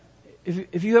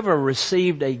If you ever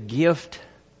received a gift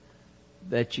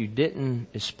that you didn't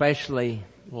especially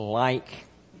like,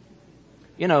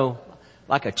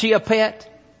 like a chia pet,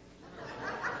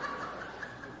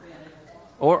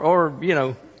 or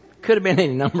could have been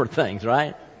any number of things,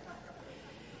 right?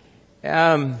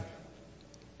 I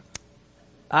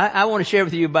want to share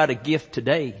with you about a gift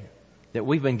today that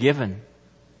we've been given.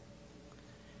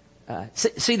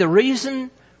 See, the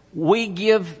reason we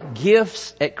give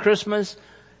gifts at Christmas,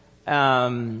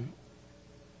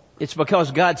 it's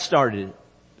because God started it.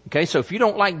 Okay, so if you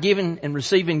don't like giving and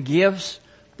receiving gifts,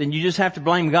 then you just have to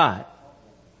blame God.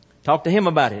 Talk to Him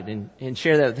about it and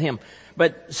share that with Him.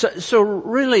 But so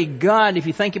really God, if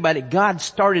you think about it, God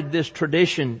started this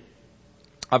tradition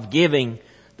of giving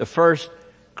the first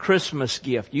Christmas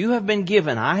gift. You have been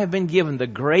given, I have been given the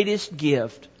greatest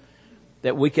gift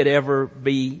that we could ever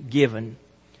be given.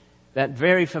 That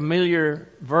very familiar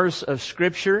verse of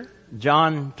Scripture,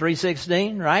 John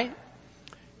 3:16, right?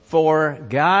 For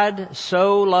God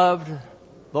so loved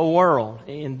the world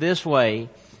in this way,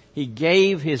 He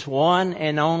gave His one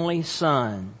and only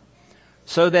Son,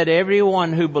 so that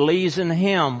everyone who believes in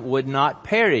Him would not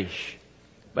perish,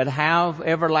 but have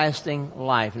everlasting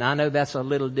life. Now I know that's a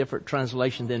little different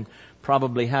translation than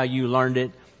probably how you learned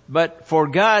it, but for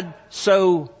God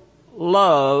so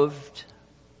loved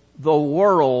the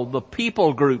world, the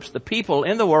people groups, the people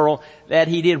in the world, that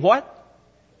He did what?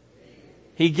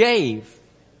 He gave.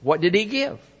 What did He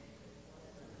give?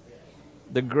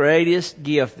 The greatest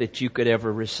gift that you could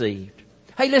ever receive.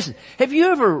 Hey, listen, have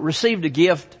you ever received a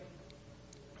gift?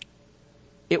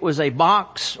 It was a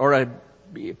box or a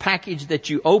package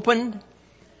that you opened,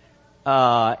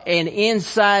 and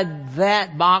inside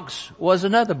that box was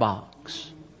another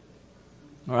box.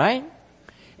 All right?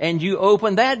 And you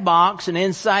opened that box, and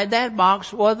inside that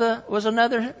box was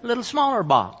another little smaller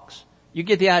box. You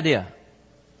get the idea.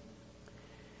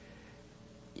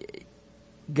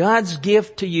 God's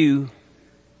gift to you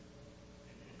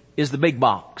is the big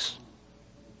box.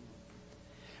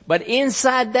 But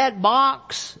inside that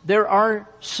box, there are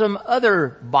some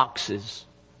other boxes,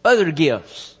 other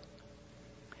gifts.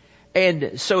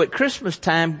 And so at Christmas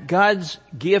time, God's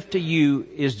gift to you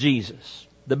is Jesus,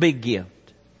 the big gift.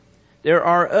 There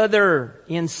are other,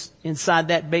 inside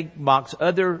that big box,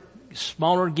 other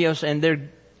smaller gifts, and they're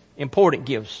important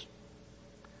gifts.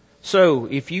 So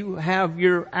if you have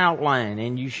your outline,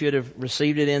 and you should have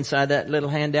received it inside that little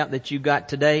handout that you got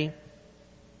today,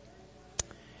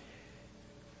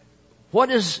 what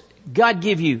does God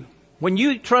give you? When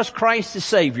you trust Christ as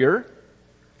Savior,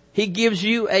 He gives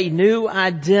you a new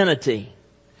identity.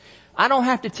 I don't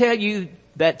have to tell you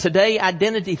that today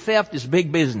identity theft is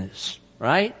big business,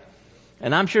 right?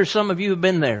 And I'm sure some of you have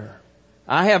been there.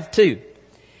 I have too.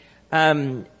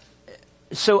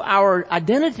 So our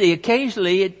identity,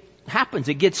 occasionally it happens.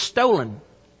 It gets stolen.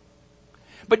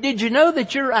 But did you know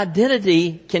that your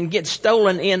identity can get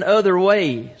stolen in other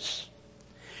ways?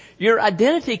 Your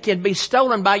identity can be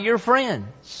stolen by your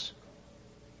friends,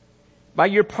 by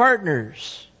your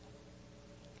partners,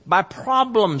 by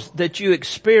problems that you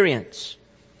experience,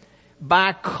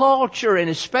 by culture,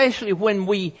 and especially when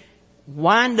we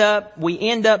end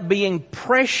up being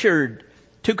pressured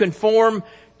to conform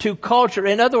to culture.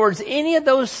 In other words, any of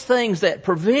those things that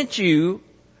prevent you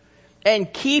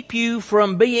and keep you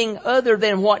from being other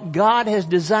than what God has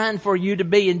designed for you to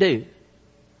be and do.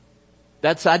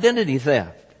 That's identity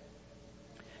theft.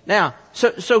 Now,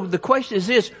 so the question is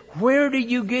this: where do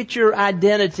you get your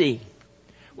identity?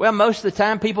 Well, most of the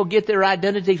time people get their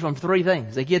identity from three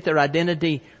things. They get their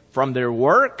identity from their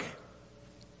work,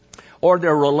 or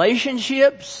their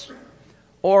relationships,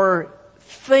 or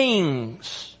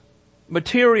things,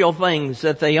 material things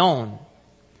that they own.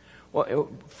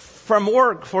 From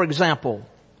work, for example.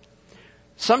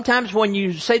 Sometimes when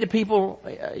you say to people,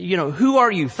 who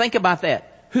are you? Think about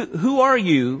that. Who are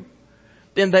you?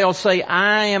 Then they'll say,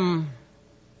 I am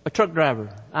a truck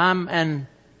driver. I'm an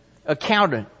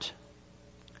accountant.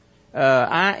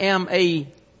 I am a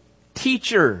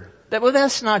teacher.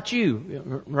 That's not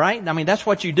you, right? I mean, that's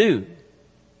what you do.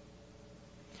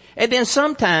 And then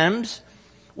sometimes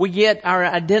we get our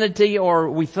identity, or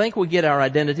we think we get our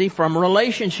identity from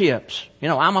relationships.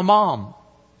 I'm a mom.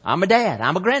 I'm a dad.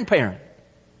 I'm a grandparent.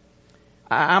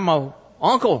 I'm a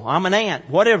uncle. I'm an aunt.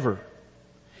 Whatever.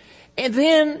 And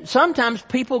then sometimes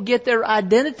people get their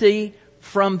identity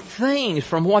from things,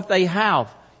 from what they have.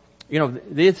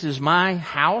 This is my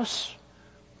house.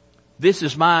 This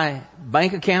is my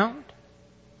bank account.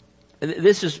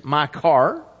 This is my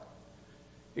car.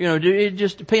 It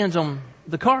just depends on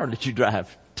the car that you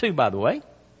drive too, by the way.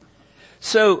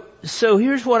 So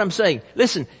here's what I'm saying.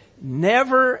 Listen,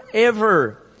 never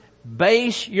ever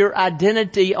base your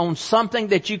identity on something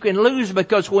that you can lose,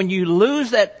 because when you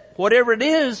lose that, whatever it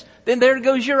is, then there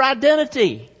goes your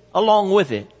identity along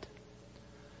with it.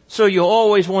 So you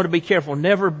always want to be careful.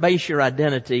 Never base your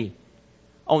identity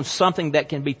on something that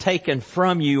can be taken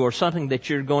from you or something that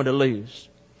you're going to lose.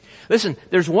 Listen,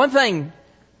 there's one thing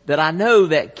that I know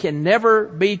that can never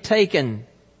be taken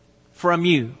from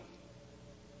you.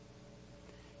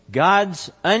 God's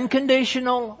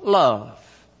unconditional love.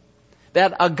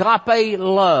 That agape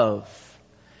love.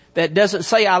 That doesn't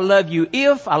say I love you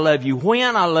if, I love you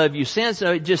when, I love you since.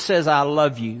 No, it just says I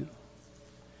love you.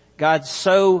 God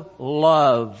so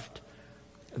loved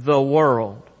the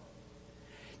world.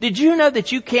 Did you know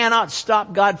that you cannot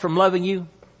stop God from loving you?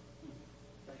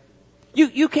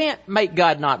 You can't make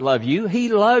God not love you. He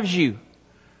loves you.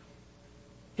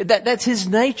 That's His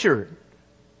nature.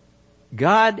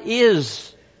 God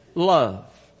is love.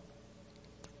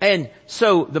 And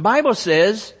so the Bible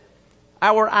says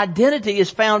our identity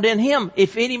is found in Him.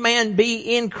 If any man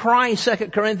be in Christ, 2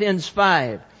 Corinthians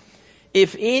 5.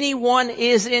 If anyone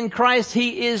is in Christ,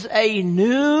 he is a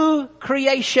new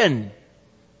creation.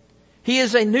 He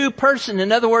is a new person.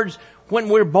 In other words, when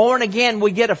we're born again,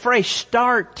 we get a fresh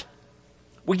start.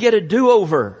 We get a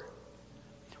do-over.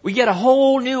 We get a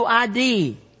whole new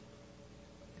ID.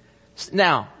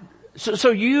 Now,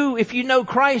 so you, if you know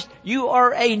Christ, you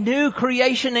are a new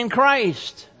creation in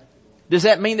Christ. Does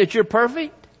that mean that you're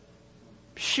perfect?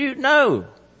 Shoot, no.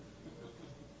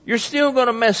 You're still going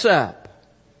to mess up.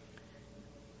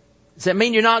 Does that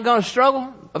mean you're not going to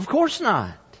struggle? Of course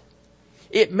not.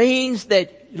 It means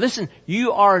that, listen,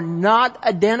 you are not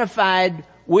identified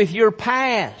with your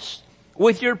past,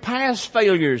 with your past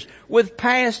failures, with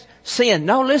past sin.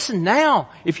 No, listen, now,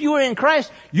 if you are in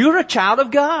Christ, you're a child of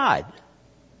God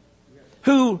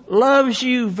who loves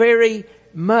you very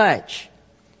much.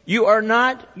 You are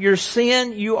not your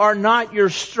sin. You are not your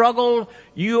struggle.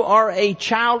 You are a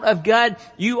child of God.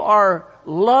 You are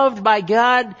loved by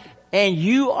God, and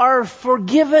you are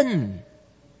forgiven.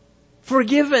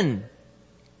 Forgiven.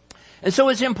 And so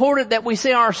it's important that we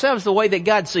see ourselves the way that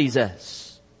God sees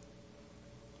us.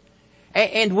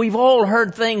 And we've all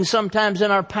heard things sometimes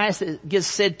in our past that gets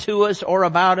said to us or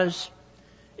about us.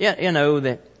 You know,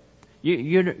 that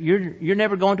you're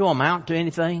never going to amount to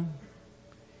anything.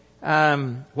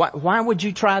 Why would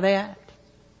you try that?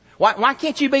 Why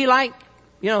can't you be like,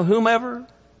 whomever?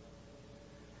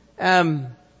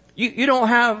 You don't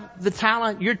have the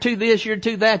talent. You're too this, you're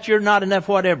too that, you're not enough,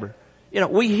 whatever.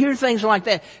 We hear things like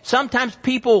that. Sometimes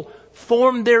people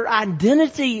form their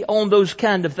identity on those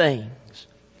kind of things.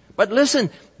 But listen,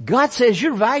 God says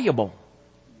you're valuable.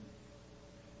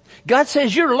 God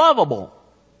says you're lovable.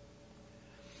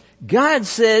 God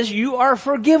says you are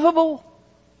forgivable.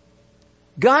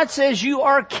 God says you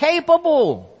are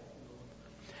capable.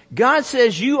 God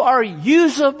says you are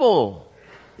usable.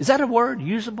 Is that a word?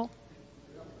 Usable?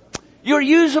 You're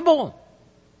usable.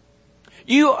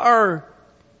 You're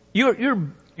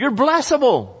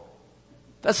blessable.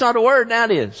 That's not a word, now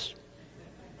it is.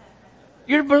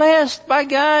 You're blessed by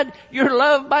God. You're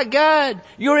loved by God.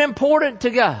 You're important to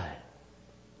God.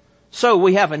 So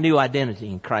we have a new identity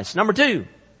in Christ. Number 2,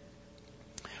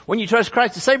 when you trust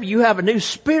Christ as Savior, you have a new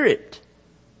spirit.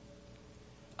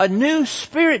 A new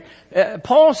spirit.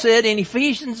 Paul said in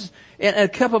Ephesians and a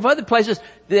couple of other places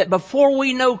that before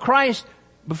we know Christ,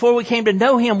 before we came to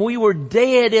know Him, we were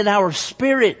dead in our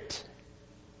spirit.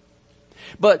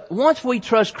 But once we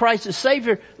trust Christ as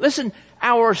Savior, listen,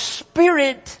 our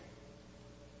spirit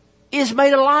is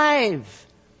made alive.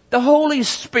 The Holy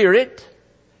Spirit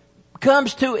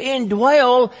comes to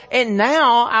indwell, and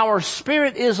now our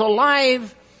spirit is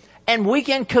alive, and we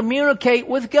can communicate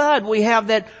with God. We have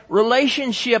that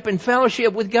relationship and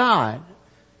fellowship with God.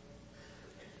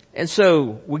 And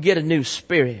so we get a new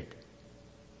spirit.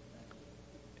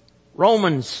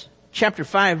 Romans chapter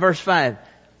 5 verse 5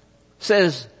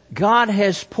 says, God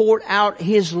has poured out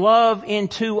His love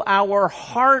into our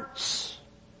hearts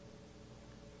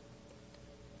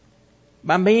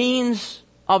by means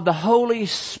of the Holy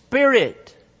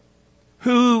Spirit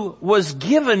who was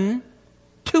given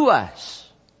to us.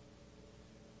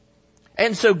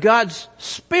 And so God's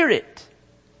Spirit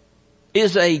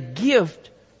is a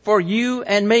gift for you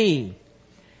and me.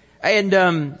 And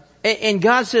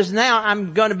God says, now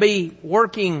I'm going to be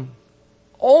working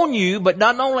on you, but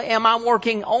not only am I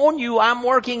working on you, I'm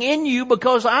working in you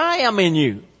because I am in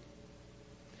you.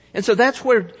 And so that's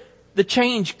where the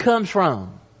change comes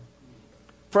from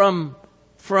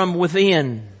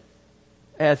within.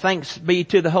 Thanks be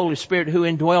to the Holy Spirit who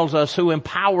indwells us, who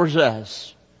empowers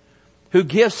us, who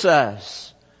gifts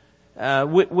us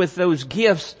with those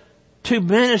gifts to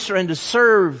minister and to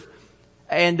serve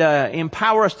and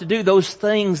empower us to do those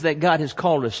things that God has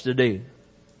called us to do.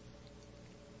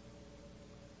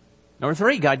 Number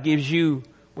 3, God gives you,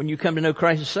 when you come to know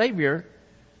Christ as Savior,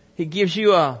 He gives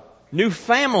you a new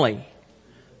family.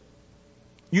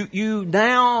 You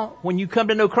now, when you come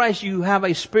to know Christ, you have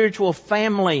a spiritual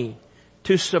family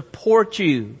to support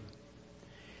you.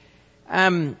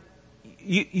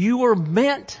 You were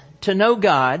meant to know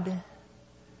God,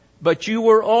 but you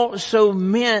were also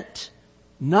meant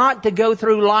not to go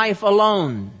through life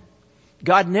alone.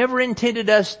 God never intended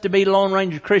us to be Lone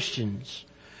Ranger Christians,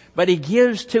 but He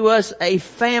gives to us a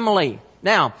family.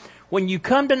 Now, when you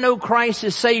come to know Christ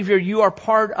as Savior, you are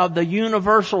part of the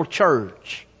universal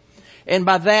church. And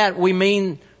by that we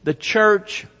mean the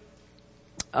church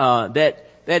that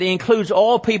includes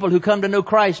all people who come to know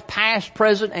Christ, past,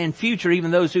 present, and future,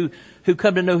 even those who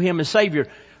come to know Him as Savior,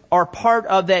 are part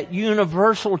of that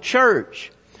universal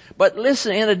church. But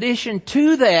listen, in addition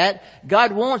to that,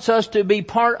 God wants us to be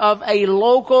part of a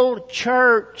local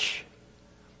church.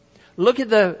 Look at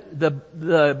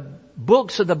the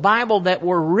books of the Bible that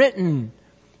were written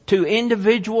to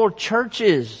individual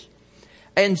churches.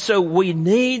 And so we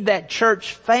need that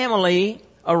church family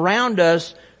around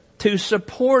us to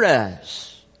support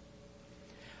us.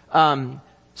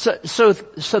 So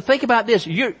think about this.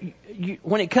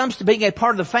 When it comes to being a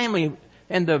part of the family,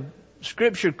 and the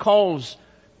Scripture calls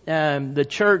the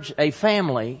church a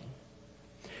family,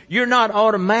 you're not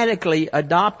automatically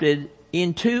adopted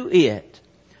into it.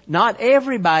 Not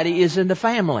everybody is in the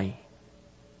family.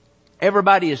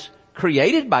 Everybody is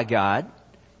created by God.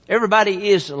 Everybody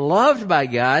is loved by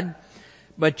God.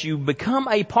 But you become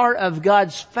a part of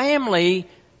God's family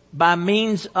by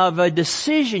means of a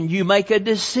decision. You make a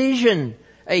decision.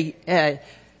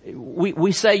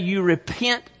 We say you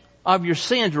repent of your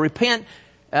sins. Repent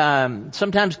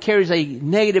sometimes carries a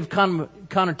negative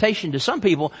connotation to some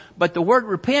people, but the word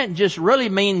repent just really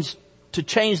means to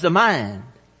change the mind.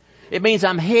 It means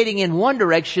I'm heading in one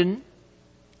direction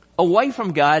away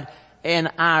from God,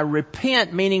 and I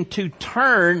repent, meaning to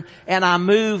turn, and I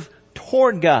move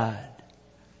toward God.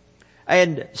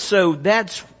 And so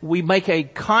we make a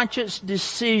conscious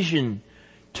decision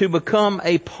to become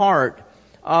a part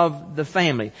of the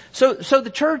family. So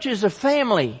the church is a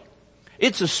family.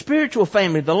 It's a spiritual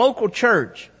family, the local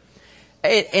church.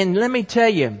 And let me tell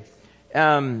you,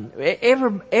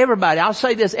 everybody, I'll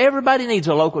say this, everybody needs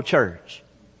a local church.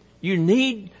 You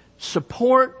need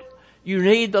support. You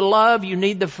need the love. You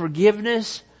need the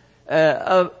forgiveness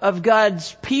of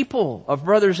God's people, of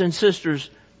brothers and sisters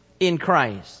in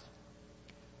Christ.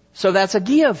 So that's a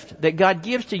gift that God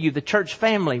gives to you, the church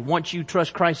family, once you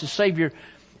trust Christ as Savior.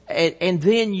 And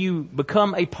then you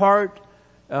become a part,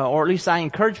 or at least I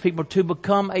encourage people to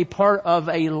become a part of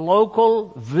a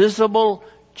local, visible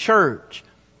church.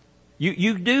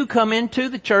 You do come into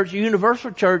the church,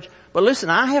 universal church, but listen,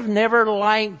 I have never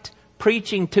liked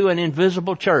preaching to an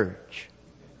invisible church.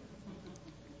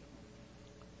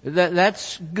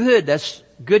 That's good. That's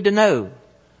good to know.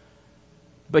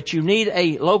 But you need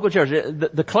a local church.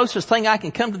 The closest thing I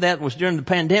can come to that was during the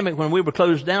pandemic when we were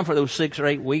closed down for those 6 or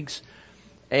 8 weeks.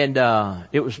 And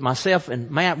it was myself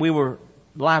and Matt, we were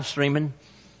live streaming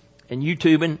and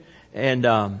YouTubing. And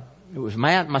it was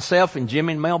Matt, myself, and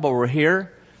Jimmy and Melba were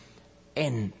here.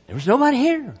 And there was nobody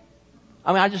here.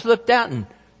 I mean, I just looked out and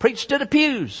preached to the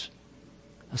pews.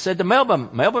 I said to Melba,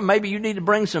 maybe you need to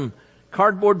bring some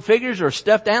cardboard figures or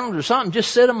stuffed animals or something.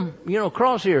 Just sit them,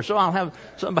 across here so I'll have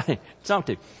somebody to talk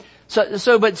to.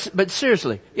 But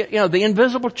seriously, the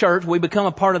invisible church, we become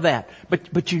a part of that.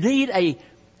 But you need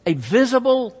a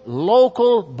visible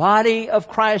local body of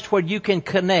Christ where you can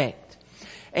connect.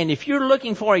 And if you're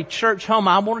looking for a church home,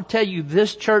 I want to tell you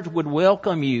this church would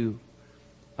welcome you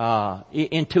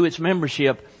into its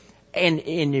membership. And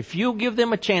if you'll give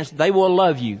them a chance, they will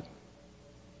love you.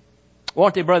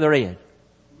 Won't they, Brother Ed?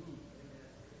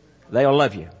 They'll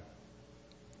love you.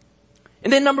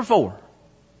 And then number 4.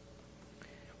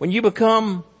 When you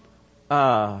become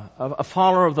a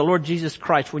follower of the Lord Jesus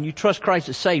Christ, when you trust Christ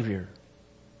as Savior,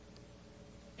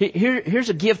 here's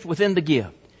a gift within the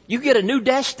gift. You get a new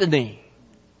destiny.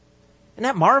 Isn't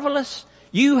that marvelous?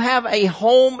 You have a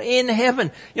home in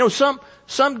heaven.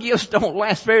 Some gifts don't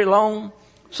last very long.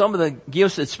 Some of the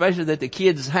gifts, especially that the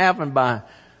kids have, and by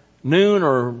noon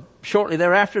or shortly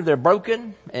thereafter, they're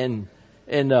broken and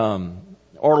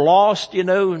or lost,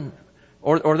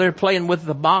 or they're playing with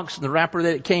the box and the wrapper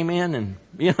that it came in, and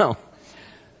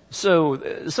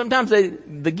So sometimes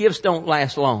the gifts don't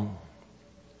last long.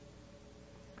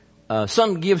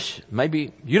 Some gifts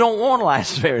maybe you don't want to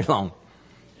last very long.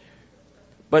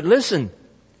 But listen,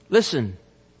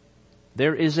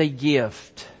 there is a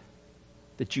gift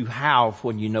that you have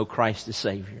when you know Christ as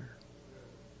Savior.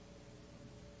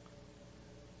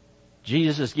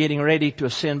 Jesus is getting ready to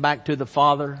ascend back to the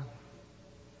Father.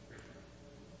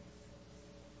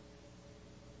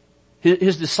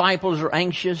 His disciples are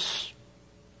anxious,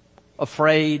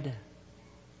 afraid.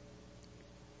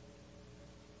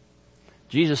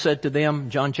 Jesus said to them,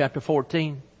 John chapter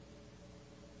 14,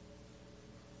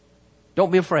 don't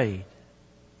be afraid.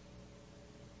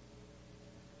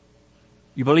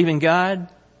 You believe in God?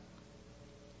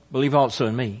 Believe also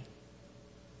in me.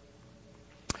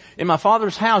 In my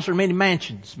Father's house are many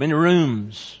mansions, many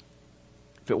rooms.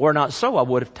 If it were not so, I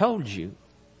would have told you.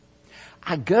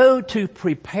 I go to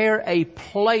prepare a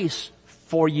place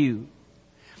for you.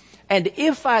 And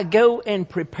if I go and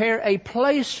prepare a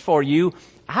place for you,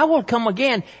 I will come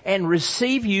again and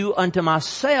receive you unto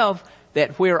myself,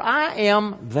 that where I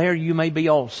am, there you may be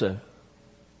also.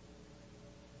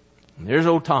 And there's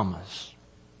old Thomas.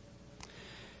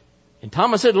 And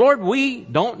Thomas said, Lord, we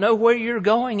don't know where you're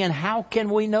going, and how can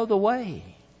we know the way?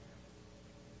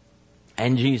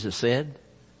 And Jesus said,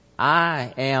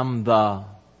 I am the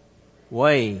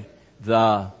way,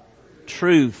 the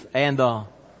truth, and the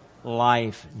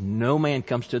life. No man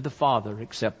comes to the Father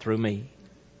except through me.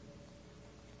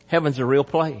 Heaven's a real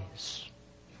place.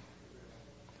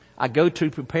 I go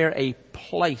to prepare a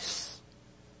place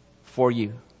for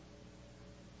you.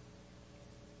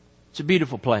 It's a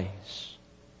beautiful place.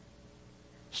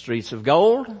 Streets of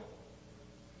gold,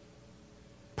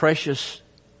 precious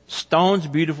stones,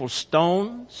 beautiful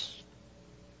stones.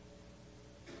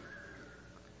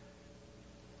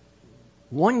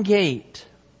 One gate,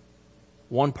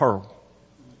 one pearl.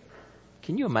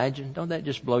 Can you imagine? Don't that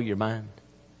just blow your mind?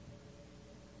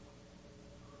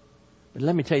 But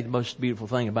let me tell you the most beautiful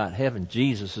thing about heaven.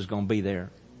 Jesus is going to be there.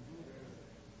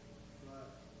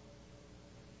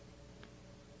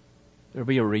 There'll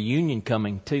be a reunion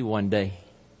coming too one day.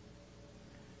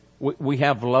 We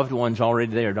have loved ones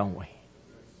already there, don't we?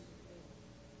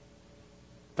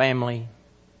 Family,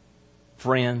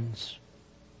 friends.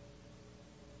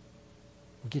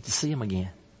 We get to see them again.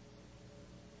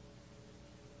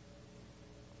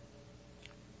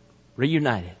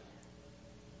 Reunited.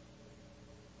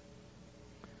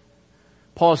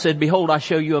 Paul said, behold, I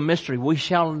show you a mystery. We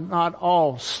shall not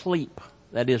all sleep.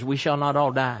 That is, we shall not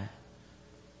all die.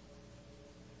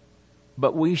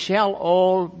 But we shall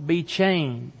all be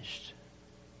changed.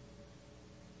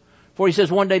 For he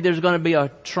says one day there's going to be a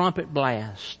trumpet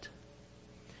blast.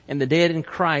 And the dead in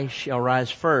Christ shall rise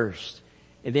first.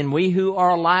 And then we who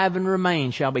are alive and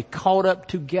remain shall be caught up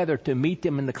together to meet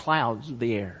them in the clouds of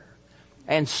the air.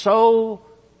 And so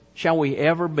shall we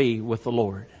ever be with the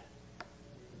Lord.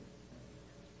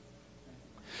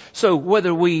 So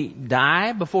whether we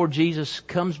die before Jesus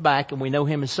comes back and we know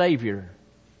Him as Savior,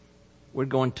 we're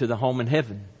going to the home in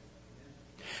heaven.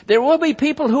 There will be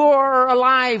people who are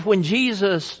alive when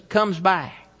Jesus comes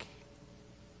back.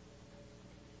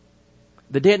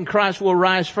 The dead in Christ will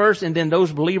rise first, and then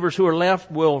those believers who are left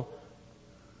will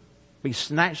be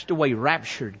snatched away,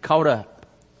 raptured, caught up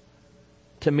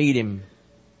to meet Him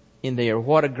in there.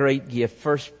 What a great gift.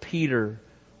 1 Peter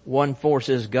 1:4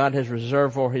 says, God has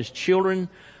reserved for His children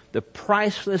the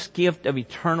priceless gift of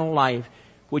eternal life,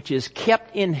 which is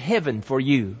kept in heaven for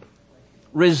you.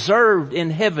 Reserved in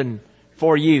heaven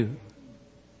for you.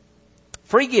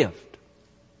 Free gift.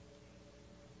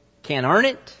 Can't earn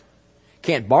it.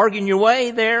 Can't bargain your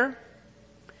way there.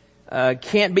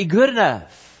 Can't be good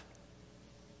enough.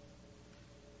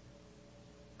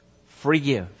 Free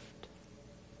gift.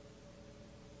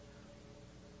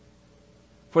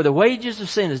 For the wages of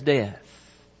sin is death.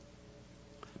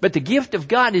 But the gift of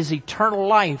God is eternal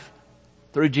life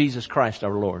through Jesus Christ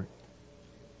our Lord.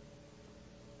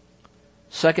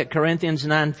 2 Corinthians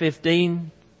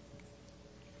 9:15.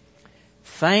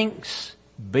 Thanks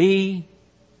be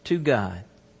to God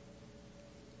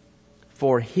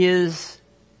for His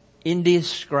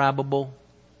indescribable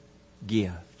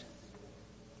gift.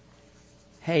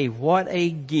 Hey, what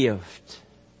a gift.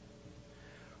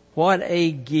 What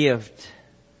a gift.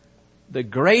 The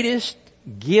greatest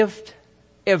gift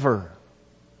ever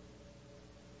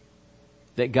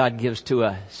that God gives to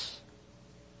us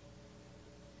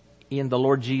in the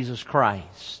Lord Jesus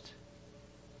Christ.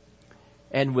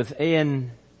 And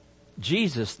within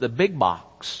Jesus, the big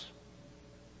box,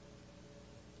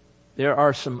 there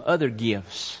are some other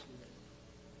gifts.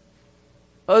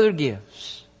 Other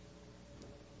gifts.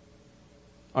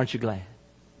 Aren't you glad?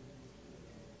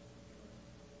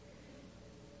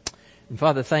 And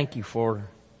Father, thank you for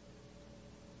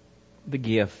the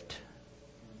gift,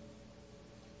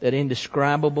 that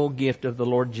indescribable gift of the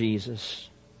Lord Jesus,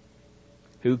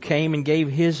 who came and gave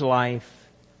His life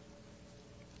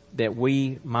that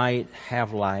we might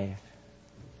have life.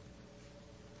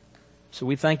 So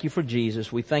we thank you for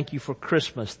Jesus. We thank you for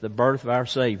Christmas, the birth of our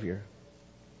Savior.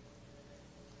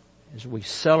 As we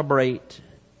celebrate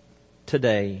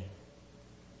today,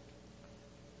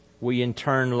 we in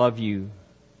turn love you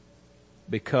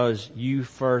because you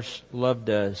first loved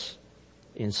us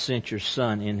and sent your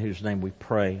Son, in whose name we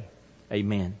pray.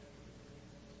 Amen.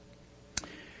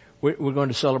 We're going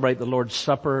to celebrate the Lord's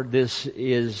Supper. This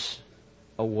is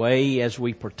a way, as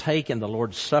we partake in the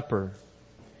Lord's Supper,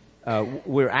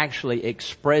 we're actually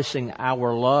expressing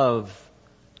our love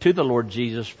to the Lord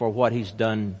Jesus for what He's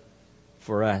done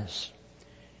for us.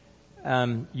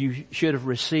 You should have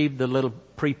received the little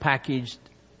prepackaged,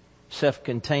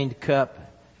 self-contained cup.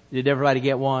 Did everybody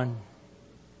get one?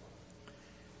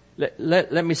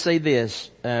 Let me say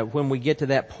this. When we get to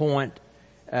that point,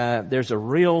 there's a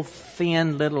real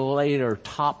thin little layer,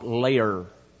 top layer.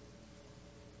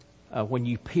 When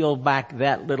you peel back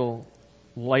that little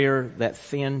layer, that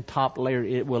thin top layer,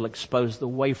 it will expose the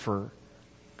wafer.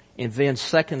 And then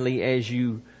secondly, as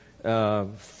you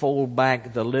fold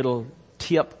back the little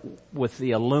tip with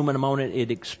the aluminum on it,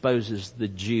 it exposes the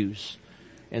juice.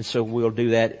 And so we'll do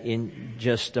that in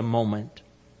just a moment.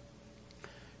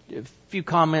 A few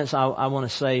comments I want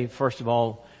to say. First of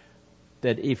all,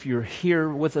 that if you're here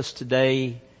with us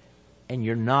today and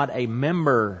you're not a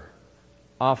member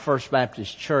of First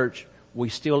Baptist Church, we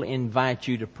still invite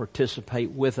you to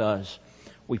participate with us.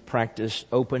 We practice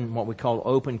what we call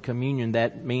open communion.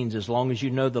 That means as long as you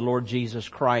know the Lord Jesus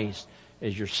Christ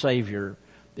as your Savior,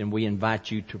 then we invite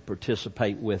you to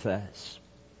participate with us.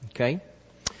 Okay?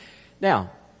 Now,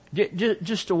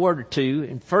 just a word or two.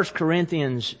 In 1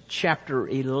 Corinthians chapter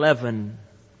 11,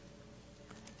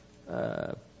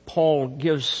 Paul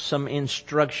gives some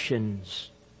instructions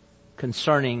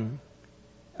concerning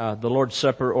the Lord's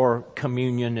Supper, or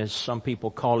communion as some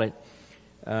people call it.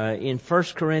 In 1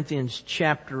 Corinthians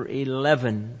chapter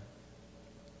 11,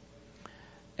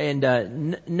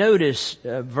 and notice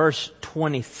verse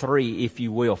 23, if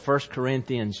you will. 1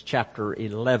 Corinthians chapter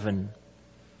 11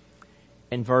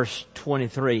 and verse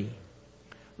 23.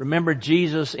 Remember,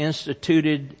 Jesus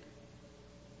instituted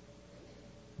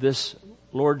this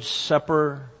Lord's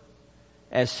Supper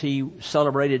as He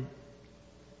celebrated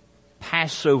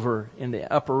Passover in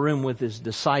the upper room with His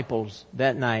disciples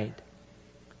that night.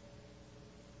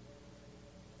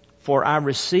 For I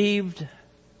received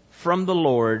from the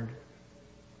Lord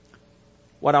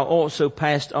what I also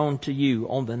passed on to you.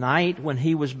 On the night when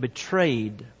He was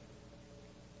betrayed,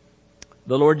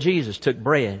 the Lord Jesus took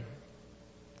bread.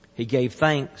 He gave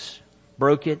thanks,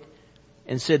 broke it,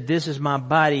 and said, "This is my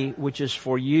body, which is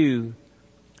for you.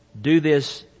 Do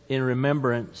this in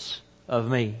remembrance of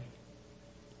me."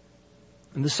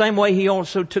 In the same way, He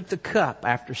also took the cup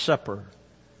after supper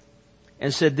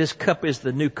and said, "This cup is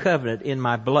the new covenant in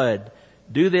my blood.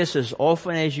 Do this as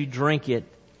often as you drink it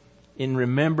in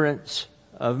remembrance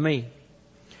of me.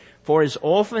 For as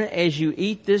often as you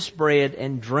eat this bread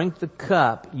and drink the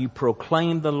cup, you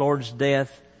proclaim the Lord's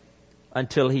death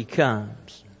until He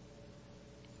comes."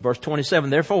 Verse 27,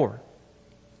 therefore,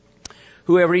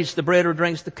 whoever eats the bread or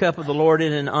drinks the cup of the Lord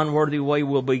in an unworthy way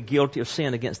will be guilty of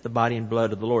sin against the body and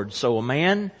blood of the Lord. So a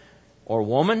man or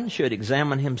woman should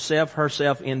examine himself,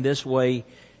 herself in this way.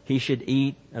 He should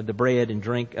eat of the bread and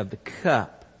drink of the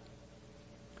cup.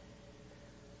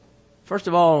 First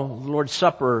of all, the Lord's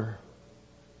Supper,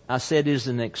 I said, is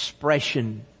an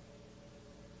expression.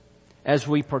 As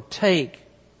we partake,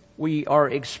 we are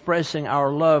expressing our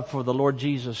love for the Lord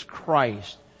Jesus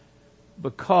Christ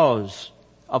because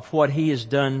of what He has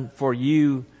done for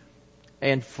you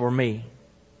and for me.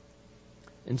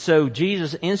 And so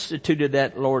Jesus instituted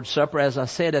that Lord's Supper, as I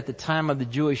said, at the time of the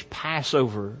Jewish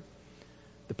Passover,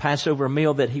 the Passover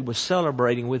meal that He was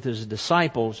celebrating with His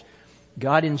disciples.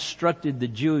 God instructed the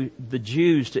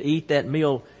Jews to eat that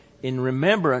meal in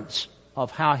remembrance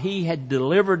of how He had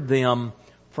delivered them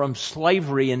from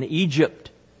slavery in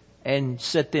Egypt and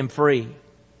set them free.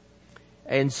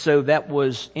 And so that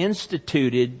was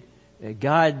instituted.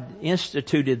 God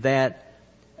instituted that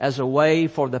as a way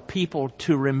for the people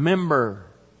to remember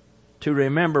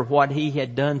what He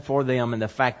had done for them and the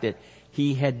fact that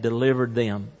He had delivered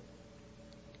them.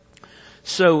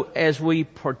 So as we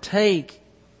partake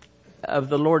of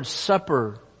the Lord's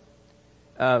Supper,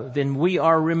 then we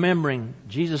are remembering.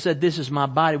 Jesus said, "This is my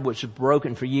body which is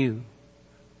broken for you.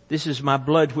 This is my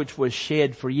blood which was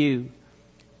shed for you."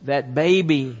 That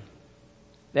baby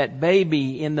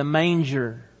in the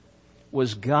manger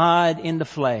was God in the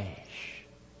flesh,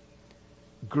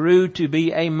 grew to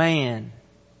be a man.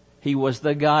 He was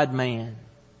the God-man.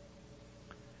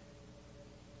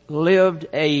 lived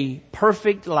a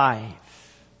perfect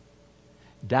life,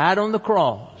 died on the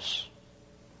cross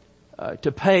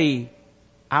to pay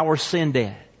our sin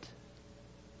debt.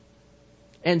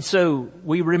 And so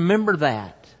we remember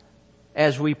that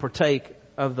as we partake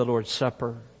of the Lord's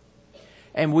Supper.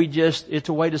 And it's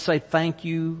a way to say, thank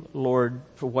you, Lord,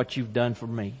 for what you've done for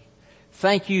me.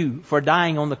 Thank you for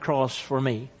dying on the cross for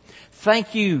me.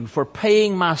 Thank you for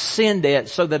paying my sin debt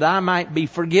so that I might be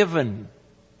forgiven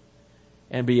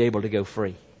and be able to go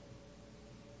free.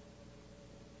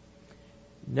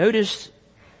 Notice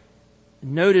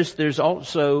there's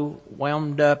also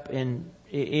wound up in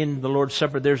the Lord's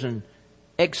Supper, there's an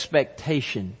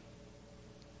expectation.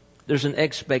 There's an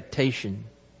expectation.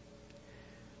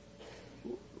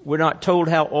 We're not told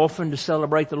how often to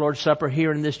celebrate the Lord's Supper.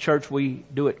 Here in this church we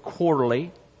do it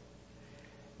quarterly.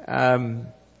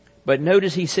 But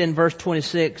notice he said in verse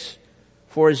 26,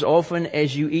 for as often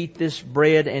as you eat this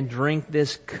bread and drink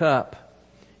this cup,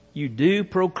 you do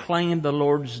proclaim the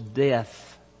Lord's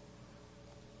death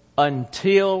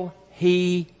until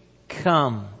He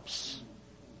comes.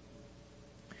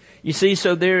 You see,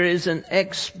 so there is an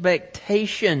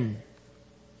expectation.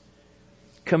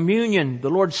 Communion, the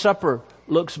Lord's Supper,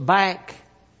 looks back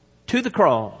to the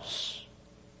cross,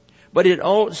 but it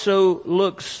also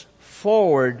looks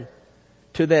forward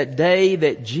to that day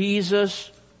that Jesus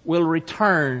will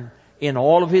return in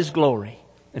all of His glory.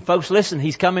 And folks, listen,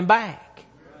 He's coming back.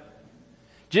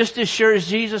 Just as sure as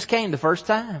Jesus came the first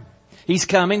time, He's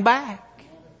coming back.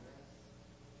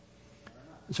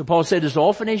 And so Paul said, as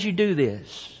often as you do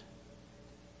this,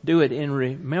 do it in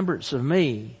remembrance of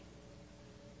me.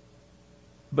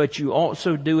 But you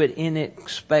also do it in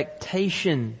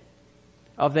expectation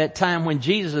of that time when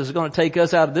Jesus is going to take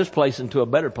us out of this place into a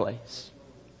better place.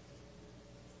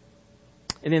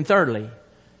 And then thirdly,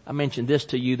 I mentioned this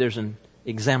to you, there's an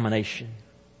examination.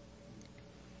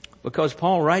 Because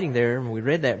Paul writing there, when we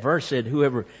read that verse, said,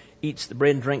 whoever eats the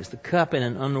bread and drinks the cup in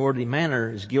an unworthy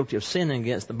manner is guilty of sinning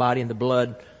against the body and the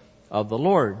blood of the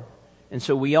Lord. And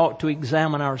so we ought to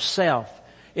examine ourselves.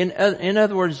 In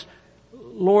other words,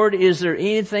 Lord, is there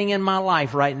anything in my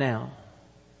life right now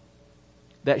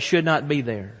that should not be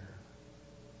there?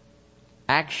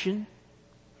 Action?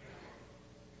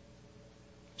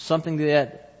 Something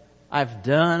that I've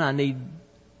done I need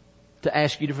to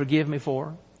ask you to forgive me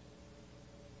for?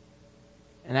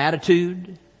 An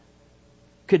attitude?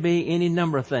 Could be any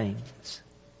number of things.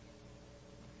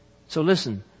 So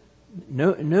listen,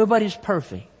 nobody's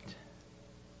perfect.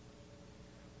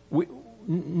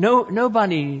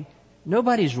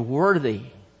 Nobody's worthy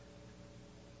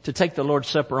to take the Lord's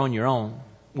Supper on your own.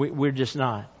 We're just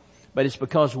not. But it's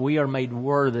because we are made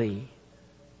worthy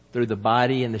through the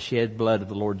body and the shed blood of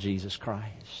the Lord Jesus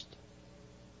Christ.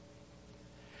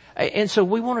 And so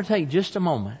we want to take just a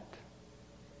moment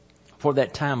for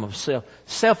that time of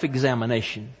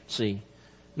self-examination. See,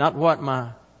 not what my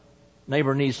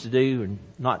neighbor needs to do and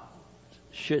not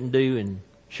shouldn't do and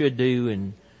should do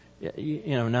and,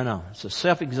 no. It's a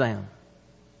self-exam.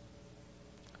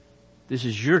 This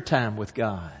is your time with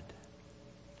God.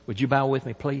 Would you bow with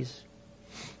me, please?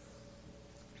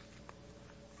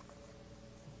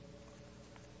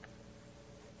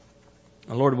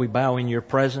 Lord, we bow in your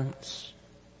presence.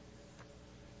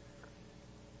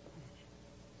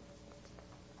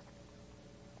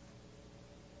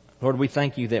 Lord, we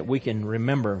thank you that we can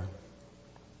remember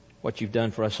what you've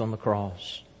done for us on the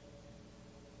cross.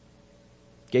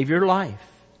 Gave your life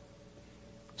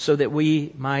so that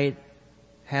we might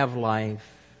have life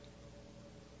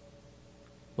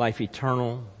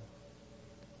eternal,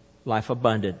 life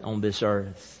abundant on this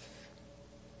earth.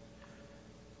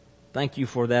 Thank you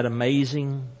for that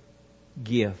amazing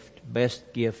gift,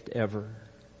 best gift ever.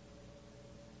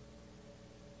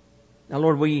 Now,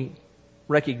 Lord, we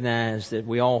recognize that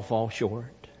we all fall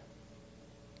short.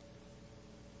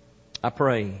 I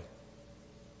pray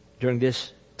during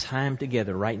this time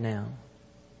together right now,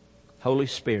 Holy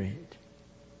Spirit,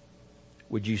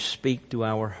 would you speak to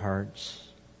our hearts?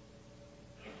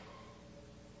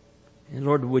 And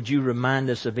Lord, would you remind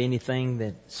us of anything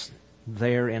that's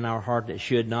there in our heart that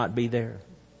should not be there?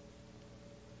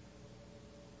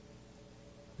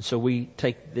 And so we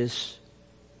take this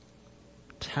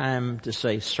time to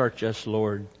say, search us,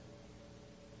 Lord,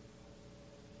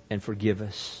 and forgive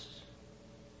us.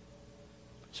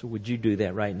 So would you do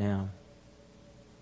that right now?